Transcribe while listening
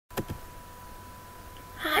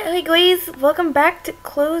Hey guys, welcome back to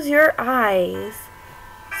Close Your Eyes.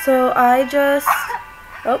 So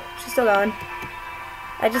oh, she's still going.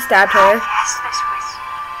 I just stabbed her. Yes, this was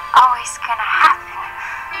always gonna happen.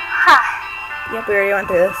 Huh. Yep, we already went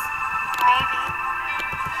through this.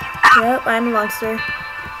 Maybe Yep, I'm a monster.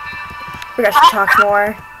 Forgot she talks more.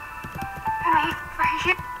 me for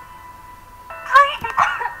you. Please.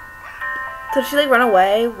 So did she like run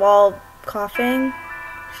away while coughing?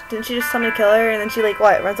 Didn't she just tell me to kill her and then she like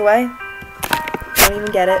what, runs away? Don't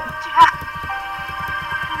even get it.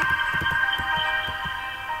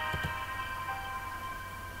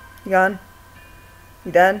 You gone?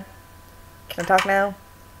 You done? Can I talk now?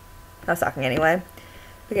 I was talking anyway.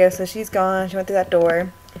 Okay, so she's gone. She went through that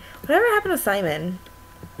door. Whatever happened to Simon?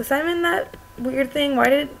 Was Simon that weird thing? Why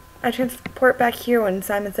did I transport back here when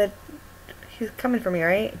Simon said he's coming for me,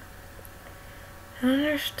 right? I don't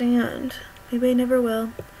understand. Maybe I never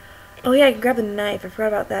will. Oh yeah, I can grab the knife. I forgot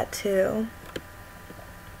about that too.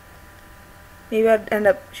 Maybe I'd end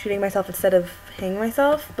up shooting myself instead of hanging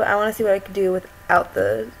myself, but I want to see what I could do without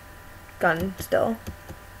the gun still.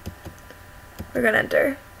 We're gonna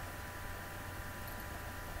enter.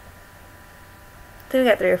 I think we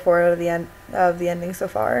got 3 or 4 out of the ending so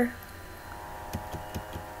far.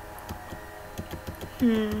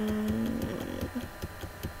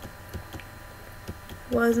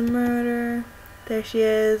 Was a murder. There she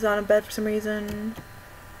is, on a bed for some reason.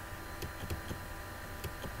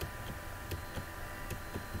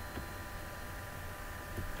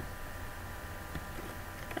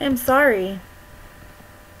 I am sorry.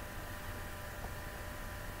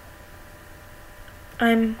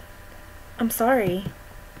 I'm sorry.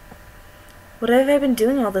 What have I been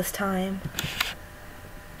doing all this time?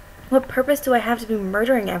 What purpose do I have to be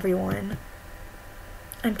murdering everyone?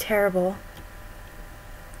 I'm terrible.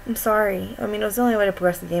 I'm sorry. I mean, it was the only way to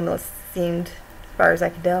progress the game, it seemed, as far as I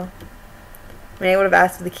could tell. I mean, I would have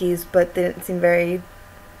asked for the keys, but they didn't seem very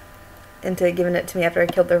into giving it to me after I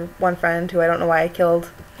killed their one friend, who I don't know why I killed.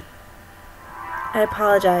 I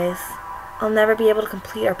apologize. I'll never be able to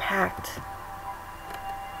complete our pact.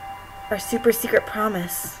 Our super secret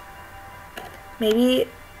promise. Maybe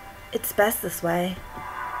it's best this way.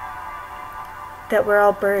 That we're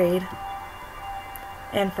all buried.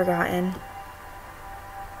 And forgotten.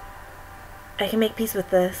 I can make peace with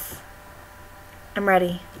this. I'm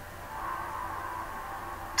ready.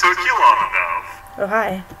 Took you long enough. Oh,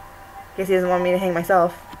 hi. Guess he doesn't want me to hang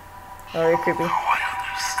myself. Oh, you're creepy. Oh, I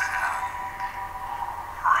understand.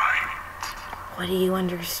 Right. What do you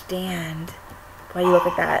understand? Why do you look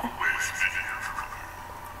like that? Always did.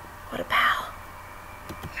 What a pal.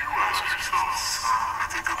 You ask yourself so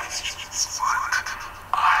many questions, but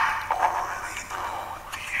I already know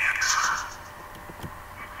the answer.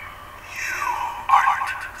 You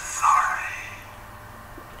aren't sorry.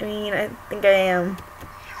 I mean, I think I am. Your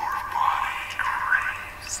body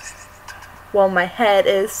craves it. Well, my head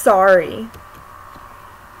is sorry.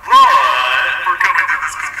 But for coming to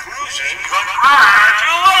this conclusion,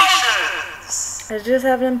 congratulations! I just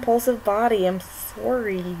have an impulsive body. I'm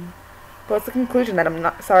sorry. What's the conclusion? That I'm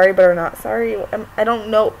not sorry but are not sorry? I don't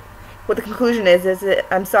know what the conclusion is. Is it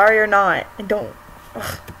I'm sorry or not? I don't...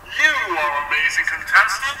 Ugh. You are amazing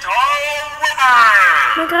contestant, all winner!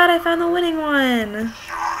 Oh my god, I found the winning one.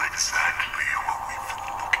 You're exactly what we've been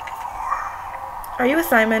looking for. Are you a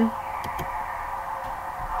Simon?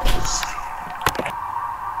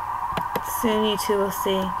 Soon you two will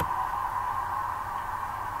see.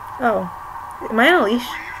 Oh. Am I on a leash?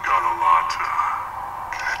 We've got a lot to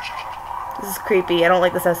catch up on. This is creepy. I don't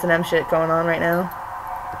like this S&M shit going on right now.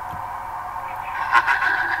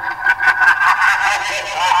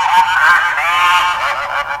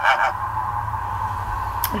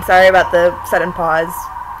 I'm sorry about the sudden pause.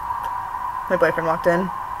 My boyfriend walked in.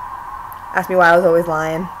 Asked me why I was always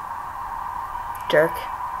lying. Jerk.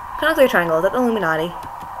 Kind of looks like a triangle. Is that the Illuminati?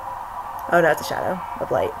 Oh no, it's a shadow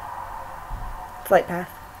of light. It's light path.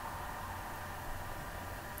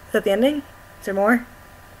 Is that the ending? Is there more?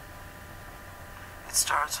 It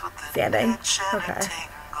starts with The ending. itch and Okay. a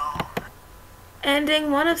tingle.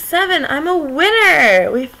 Ending 1 of 7. I'm a winner!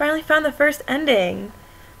 We finally found the first ending.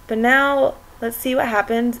 But now, let's see what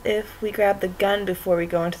happens if we grab the gun before we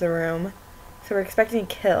go into the room. So we're expecting a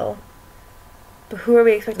kill. But who are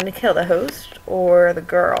we expecting to kill? The host or the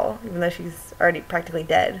girl? Even though she's already practically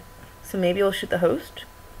dead. So maybe we'll shoot the host?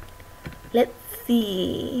 Let's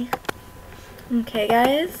see. Okay,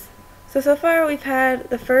 guys. So far we've had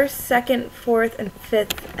the 1st, 2nd, 4th, and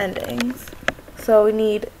 5th endings. So we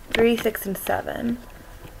need 3, 6, and 7.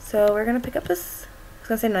 So we're gonna pick up this, I was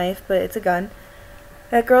gonna say knife, but it's a gun.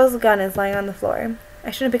 That girl's gun is lying on the floor.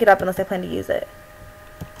 I shouldn't pick it up unless I plan to use it.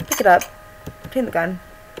 pick it up. Obtain the gun.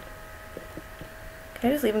 Can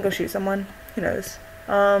I just leave and go shoot someone? Who knows?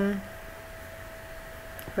 What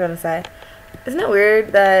was I gonna say? Isn't it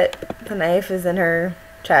weird that the knife is in her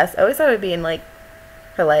chest? I always thought it would be in, like,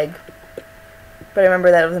 her leg. But I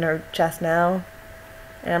remember that it was in her chest now.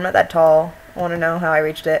 And I'm not that tall. I want to know how I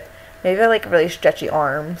reached it. Maybe I have, like, really stretchy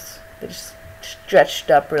arms. They just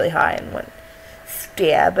stretched up really high and went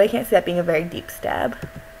stab. But I can't see that being a very deep stab.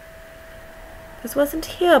 This wasn't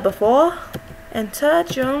here before. Enter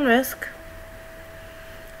at your own risk.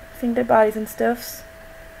 Seeing dead bodies and stuffs.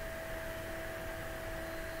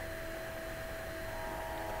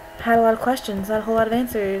 Had a lot of questions, not a whole lot of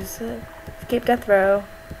answers. Escape death row.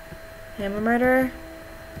 Am I a murderer?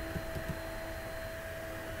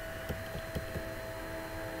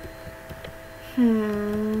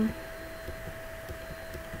 Am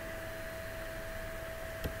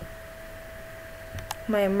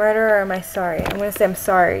I a murderer or am I sorry? I'm gonna say I'm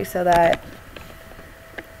sorry so that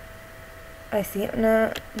I see it.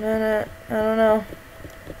 No, I don't know.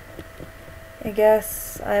 I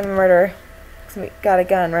guess I'm a murderer. Because we got a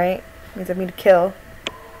gun, right? Means I need to kill.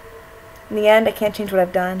 In the end, I can't change what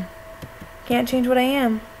I've done. Can't change what I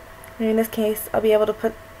am. And in this case, I'll be able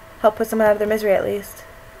to help put someone out of their misery at least.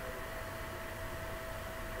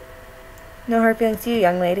 No hard feelings to you,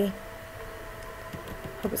 young lady.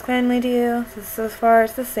 Hope it's kindly to you. So far,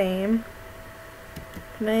 it's the same.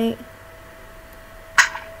 Good night.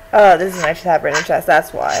 Oh, this is an extra tab in her chest.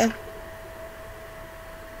 That's why.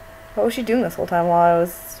 What was she doing this whole time while I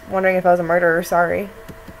was wondering if I was a murderer? Sorry.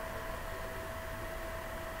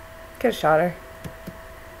 Could have shot her.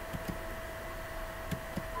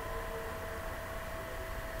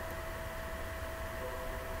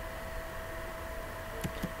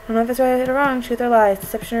 I don't know if it's right or wrong, truth or lies,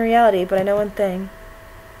 deception or reality, but I know one thing.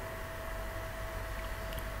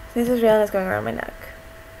 This is real and it's going around my neck.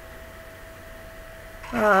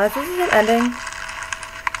 Aw, if this is an ending,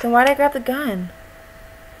 then why'd I grab the gun?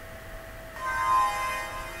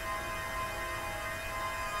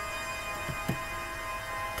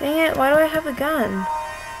 Dang it, why do I have the gun?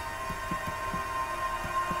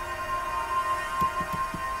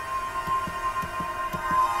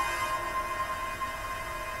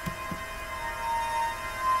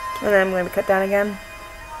 And then I'm going to cut down again.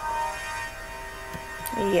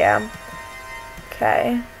 Yeah.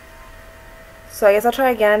 Okay. So I guess I'll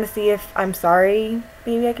try again to see if I'm sorry.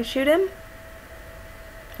 Maybe I could shoot him?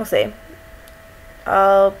 We'll see.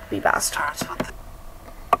 I'll be back.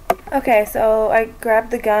 Okay, so I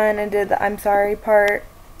grabbed the gun and did the I'm sorry part,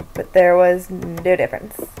 but there was no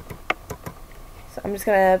difference. So I'm just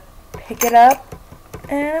gonna pick it up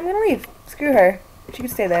and I'm gonna leave. Screw her. She can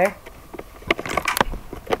stay there.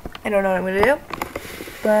 I don't know what I'm gonna do,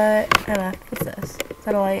 but I left. What's this? Is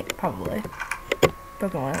that a light? Probably.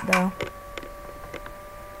 Broken one though.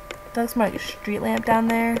 That looks more like a street lamp down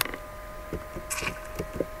there.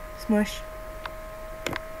 Smush.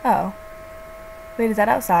 Oh. Wait, is that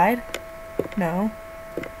outside? No.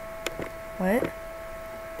 What?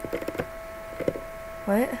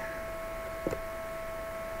 What?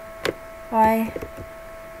 Why?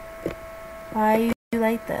 Why are you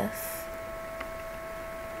like this?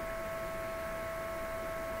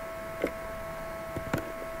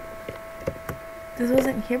 This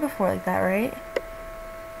wasn't here before like that, right?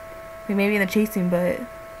 I mean, maybe in the chasing, but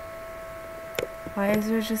why is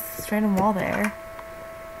there just this random wall there?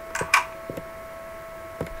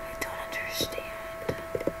 I don't understand.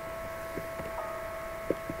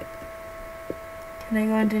 Can I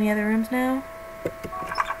go into any other rooms now?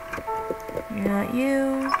 You're not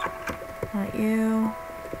you. Not you.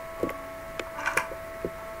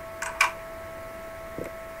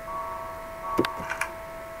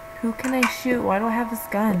 Who can I shoot? Why do I have this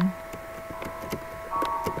gun?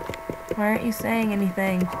 Why aren't you saying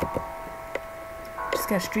anything? Just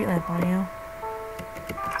got a street lamp on you.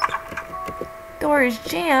 Door is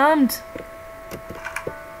jammed!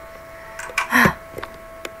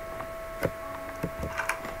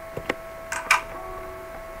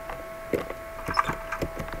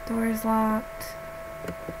 Door is locked.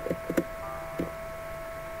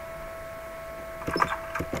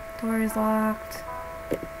 Door is locked.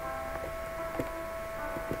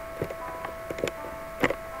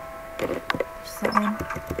 Just that one.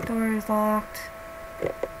 Door is locked.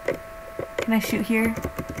 Can I shoot here?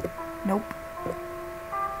 Nope.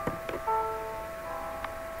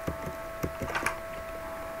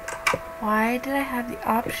 Why did I have the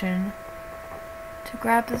option to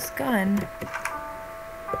grab this gun?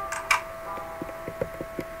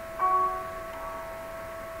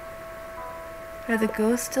 Are the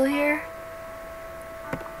ghosts still here?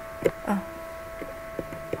 Oh.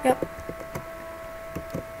 Yep.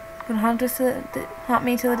 Gonna haunt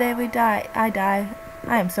me till the day we die. I die.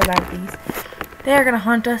 I am so bad at these. They are gonna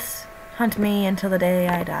hunt me until the day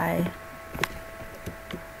I die.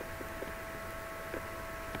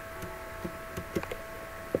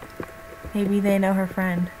 Maybe they know her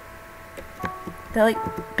friend. That like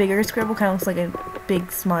bigger scribble kind of looks like a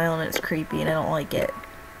big smile and it's creepy and I don't like it.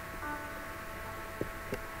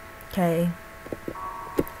 Okay.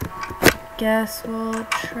 Guess we'll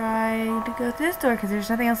try to go through this door because there's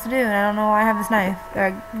nothing else to do and I don't know why I have this knife.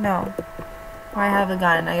 No. Why I have a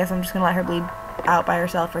gun. I guess I'm just gonna let her bleed out by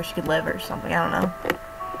herself or she could live or something. I don't know.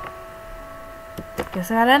 Guess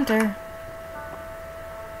I gotta enter.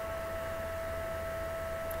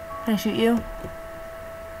 Can I shoot you?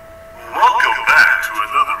 Welcome back to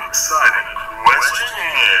another exciting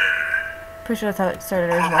questionnaire. Pretty sure that's how it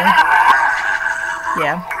started originally.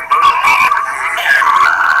 Yeah.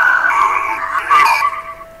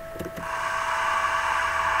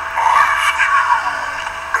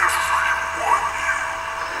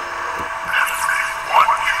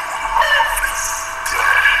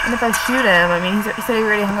 And if I shoot him, I mean, he said he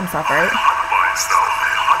already hung himself, right?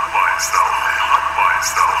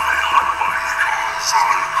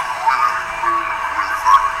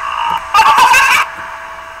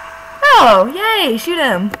 Oh, yay! Shoot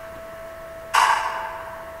him!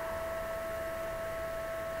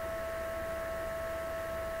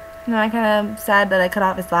 No, I'm kind of sad that I cut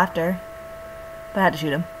off his laughter. But I had to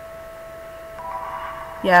shoot him.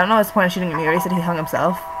 Yeah, I don't know what's the point of shooting him. He already said he hung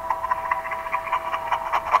himself.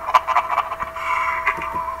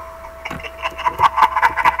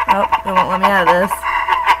 Oh, they won't let me out of this.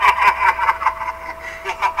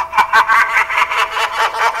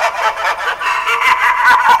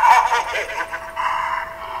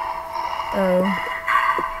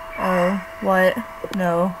 Oh, what?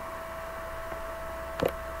 No.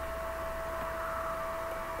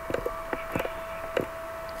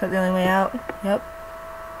 Is that the only way out? Yep.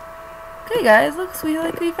 Okay guys, looks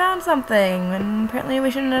like we found something, and apparently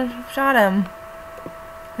we shouldn't have shot him.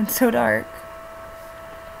 It's so dark.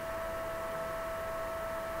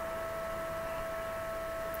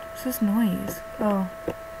 What's this noise? Oh.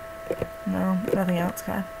 No, nothing else,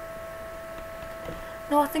 okay.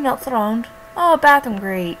 Nothing else around. Oh, a bathroom,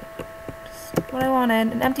 great. Just what I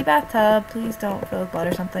wanted. An empty bathtub. Please don't fill with blood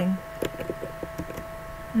or something.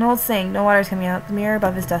 An old sink. No water's coming out. The mirror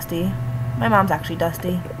above is dusty. My mom's actually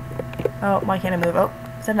dusty. Oh, why can't I move? Oh,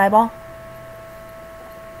 is that an eyeball?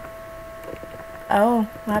 Oh,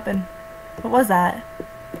 what happened? What was that?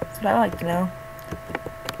 That's what I would like to know.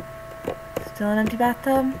 Still an empty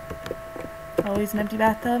bathtub? Always an empty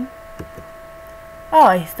bathtub?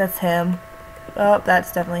 Oh, that's him. Oh,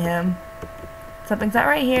 that's definitely him. Something's not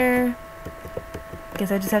right here.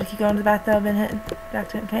 Guess I just have to keep going to the bathtub and hit back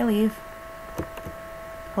to it. Can I leave?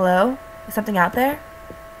 Hello? Is something out there?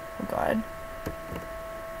 Oh god.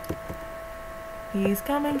 He's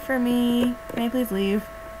coming for me. Can I please leave?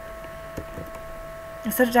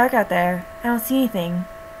 It's so dark out there. I don't see anything.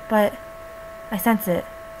 But I sense it.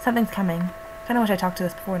 Something's coming. Kinda wish I talked to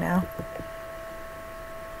this before now.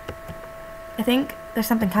 I think there's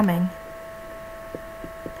something coming.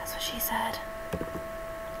 That's what she said.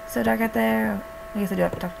 So dark out there. I guess I do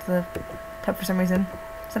have to talk to the tub for some reason.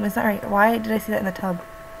 Something's not right. Why did I see that in the tub?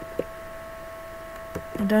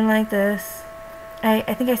 I don't like this. I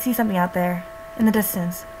think I see something out there. In the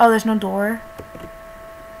distance. Oh, there's no door.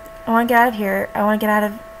 I want to get out of here. I want to get out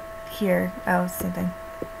of here. Oh, it's the same thing.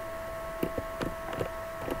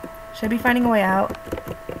 Should I be finding a way out?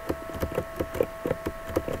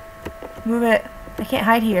 Move it. I can't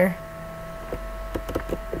hide here.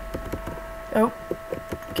 Oh.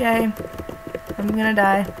 Okay. I'm gonna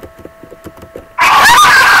die.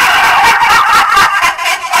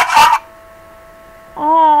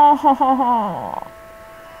 Oh.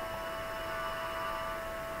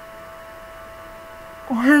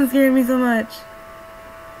 Why is it scaring me so much?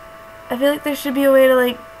 I feel like there should be a way to,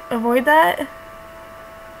 like, avoid that.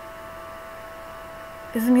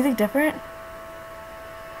 Is the music different?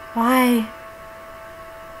 Why?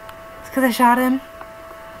 It's because I shot him.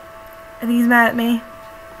 I think he's mad at me.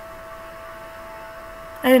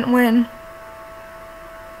 I didn't win.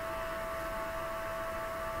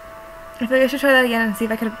 I feel like I should try that again and see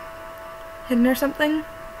if I could have hidden or something.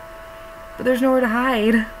 But there's nowhere to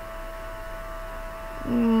hide.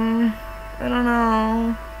 I don't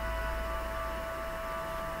know.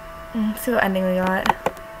 Let's see what ending we got.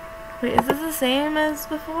 Wait, is this the same as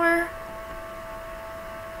before?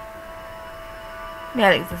 Yeah,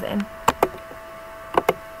 I think it's the same.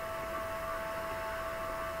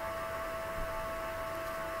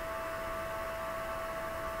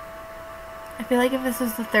 I feel like if this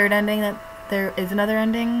is the third ending, that there is another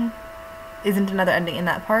ending, isn't another ending in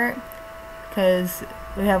that part, because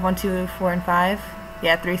we have 1, 2, 4, and 5.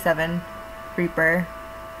 Yeah, 3, 7, Reaper.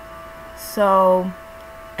 So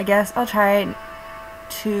I guess I'll try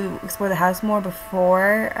to explore the house more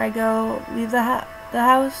before I go leave the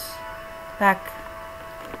house back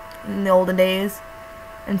in the olden days,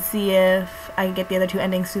 and see if I can get the other 2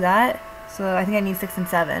 endings through that. So I think I need 6 and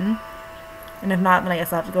 7, and if not, then I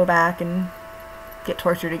guess I'll have to go back and get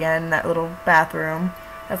tortured again in that little bathroom.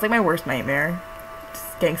 That's like my worst nightmare,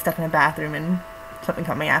 just getting stuck in a bathroom and something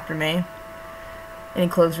coming after me. An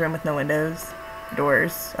enclosed room with no windows,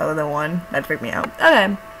 doors other than one. That'd freak me out.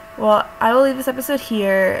 Okay, well, I will leave this episode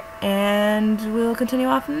here, and we'll continue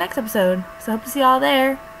off in the next episode. So I hope to see y'all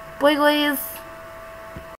there. Boy, boys!